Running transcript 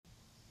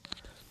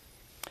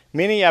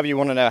Many of you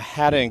want to know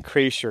how to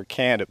increase your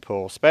candidate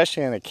pool,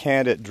 especially in a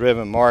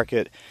candidate-driven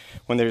market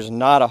when there's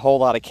not a whole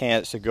lot of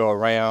candidates to go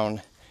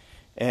around.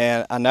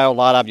 And I know a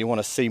lot of you want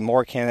to see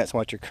more candidates than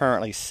what you're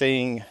currently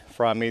seeing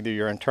from either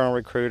your internal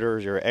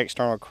recruiters, your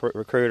external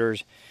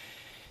recruiters.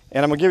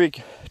 And I'm going to give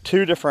you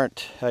two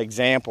different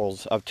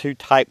examples of two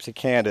types of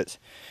candidates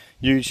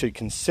you should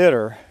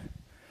consider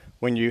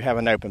when you have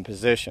an open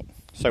position.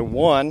 So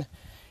one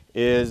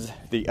is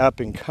the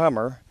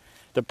up-and-comer,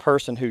 the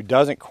person who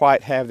doesn't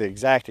quite have the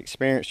exact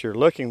experience you're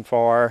looking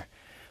for,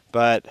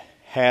 but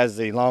has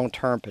the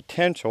long-term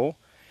potential.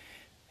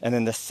 And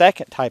then the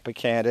second type of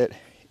candidate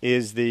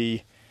is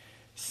the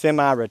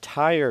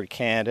semi-retired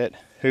candidate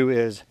who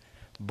is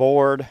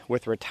bored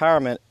with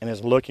retirement and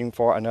is looking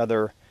for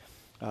another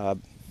a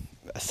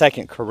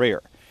second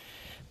career.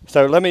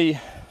 So let me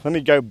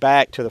go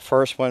back to the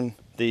first one,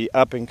 the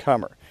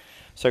up-and-comer.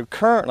 So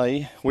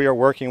currently we are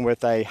working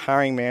with a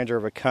hiring manager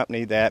of a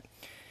company that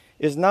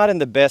is not in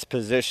the best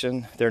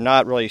position. They're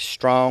not really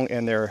strong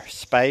in their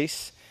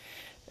space,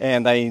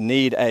 and they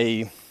need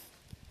a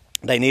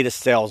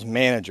sales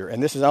manager,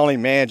 and this is only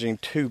managing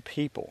 2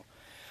 people.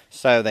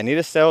 So they need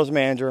a sales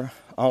manager,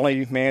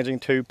 only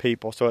managing 2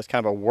 people, so it's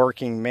kind of a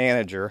working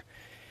manager,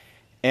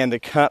 and the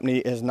company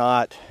is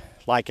not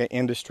like an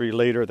industry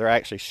leader. They're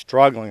actually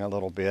struggling a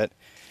little bit.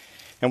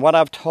 And what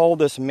I've told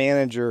this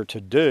manager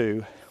to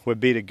do would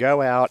be to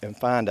go out and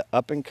find an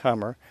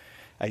up-and-comer,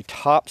 a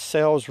top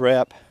sales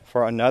rep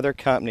for another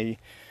company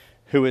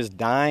who is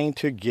dying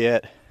to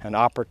get an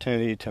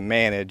opportunity to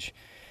manage.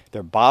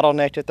 They're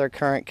bottlenecked at their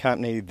current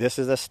company. This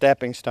is a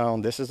stepping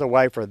stone. This is a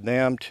way for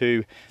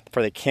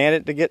the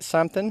candidate to get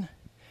something,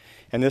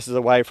 and this is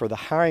a way for the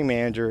hiring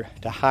manager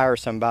to hire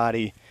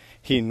somebody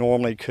he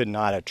normally could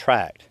not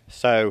attract.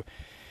 So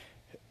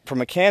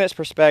from a candidate's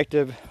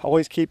perspective,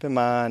 always keep in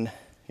mind,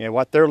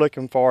 what they're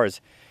looking for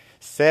is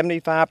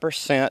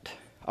 75%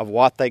 of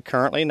what they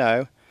currently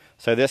know.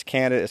 So this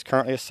candidate is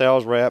currently a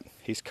sales rep.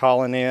 He's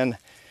calling in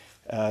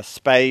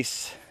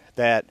space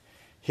that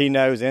he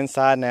knows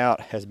inside and out,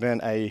 has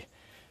been a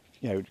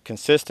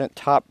consistent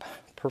top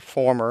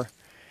performer.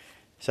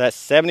 So that's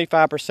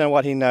 75% of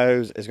what he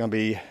knows is going to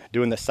be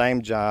doing the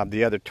same job.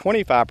 The other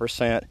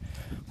 25%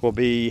 will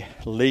be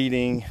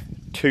leading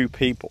 2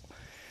 people.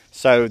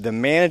 So the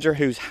manager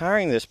who's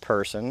hiring this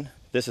person,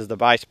 this is the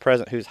vice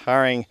president who's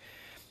hiring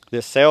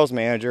this sales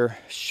manager,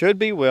 should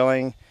be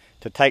willing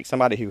to take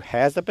somebody who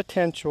has the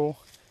potential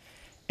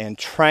and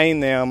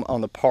train them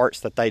on the parts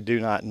that they do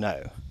not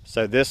know.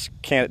 So this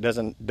candidate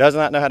does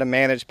not know how to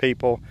manage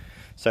people.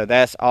 So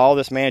that's all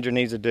this manager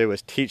needs to do,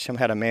 is teach him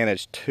how to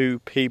manage 2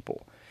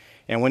 people.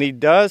 And when he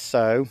does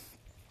so,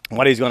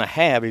 what he's going to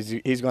have is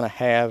he's going to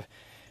have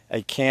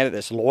a candidate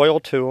that's loyal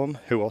to him,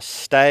 who will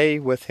stay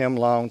with him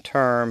long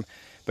term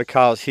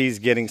because he's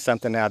getting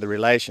something out of the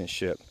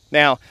relationship.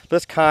 Now,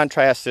 let's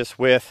contrast this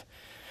with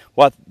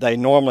what they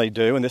normally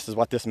do, and this is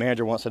what this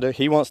manager wants to do.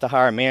 He wants to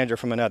hire a manager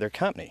from another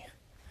company.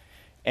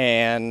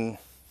 And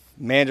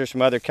managers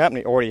from other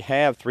company already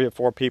have 3 or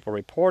 4 people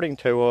reporting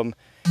to them,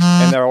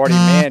 and they're already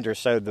managers.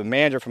 So the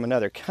manager from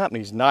another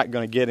company is not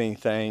going to get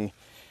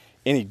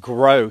any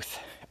growth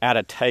out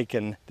of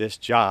taking this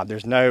job.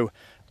 There's no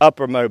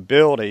upper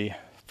mobility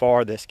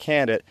for this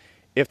candidate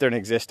if they're an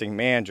existing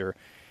manager.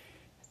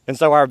 And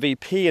so our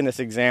VP in this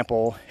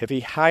example, if he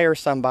hires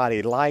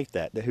somebody like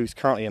that who's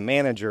currently a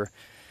manager,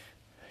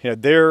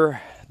 they're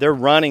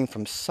running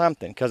from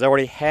something because they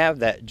already have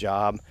that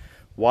job.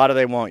 Why do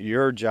they want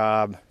your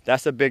job?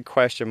 That's a big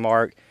question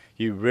mark.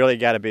 You really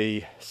got to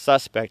be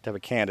suspect of a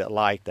candidate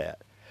like that.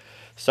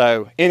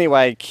 So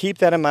anyway, keep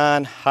that in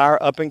mind.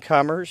 Hire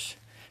up-and-comers,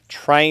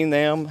 train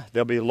them,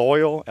 they'll be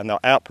loyal, and they'll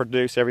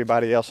outproduce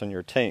everybody else on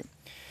your team.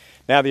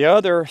 Now the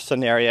other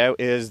scenario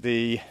is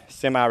the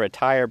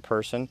semi-retired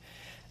person.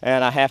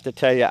 And I have to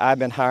tell you, I've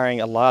been hiring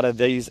a lot of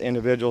these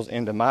individuals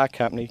into my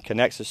company,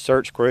 Connexus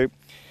Search Group,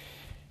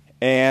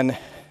 and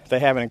they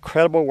have an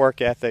incredible work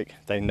ethic.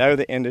 They know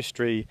the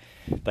industry.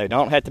 They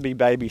don't have to be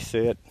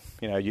babysit.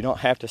 You don't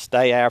have to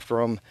stay after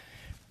them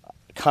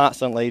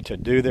constantly to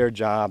do their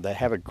job. They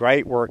have a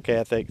great work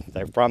ethic.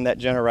 They're from that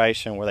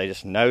generation where they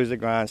just nose the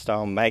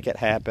grindstone, make it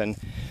happen.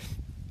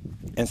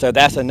 And so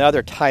that's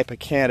another type of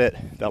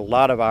candidate that a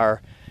lot of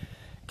our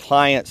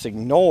clients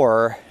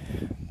ignore,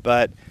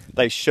 but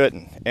they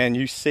shouldn't. And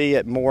you see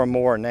it more and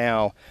more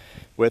now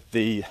with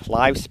the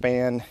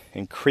lifespan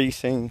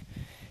increasing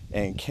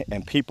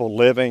and people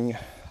living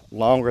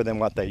longer than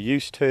what they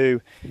used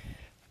to.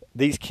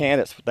 These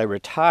candidates, they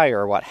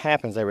retire. What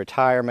happens, they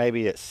retire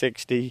maybe at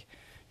 60,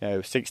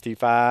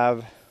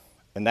 65,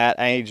 in that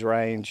age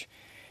range,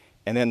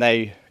 and then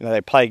they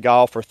play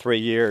golf for 3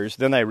 years.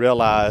 Then they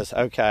realize,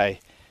 okay,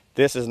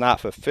 this is not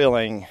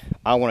fulfilling.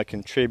 I want to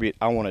contribute.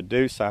 I want to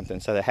do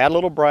something. So they had a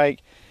little break.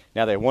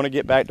 Now they want to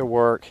get back to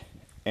work,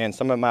 and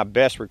some of my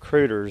best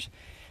recruiters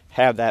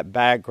have that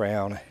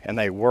background, and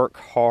they work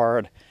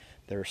hard.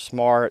 They're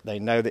smart. They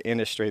know the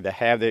industry. They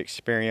have the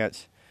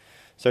experience.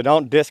 So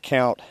don't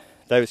discount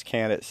those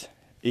candidates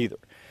either.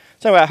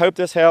 So I hope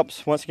this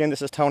helps. Once again,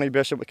 this is Tony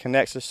Bishop with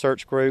Connexus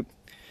Search Group.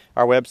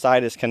 Our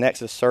website is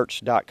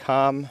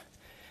connexussearch.com,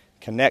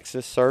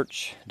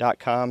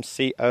 connexussearch.com,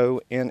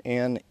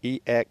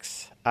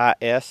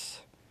 CONNEXIS,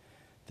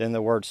 then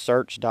the word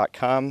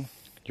search.com.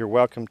 You're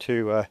welcome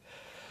to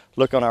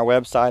look on our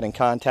website and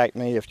contact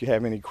me if you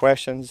have any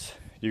questions.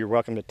 You're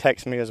welcome to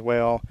text me as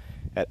well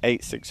at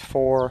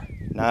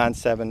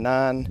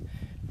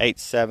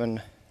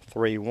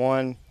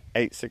 864-979-8731,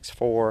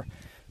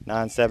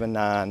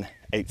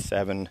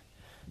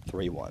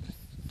 864-979-8731.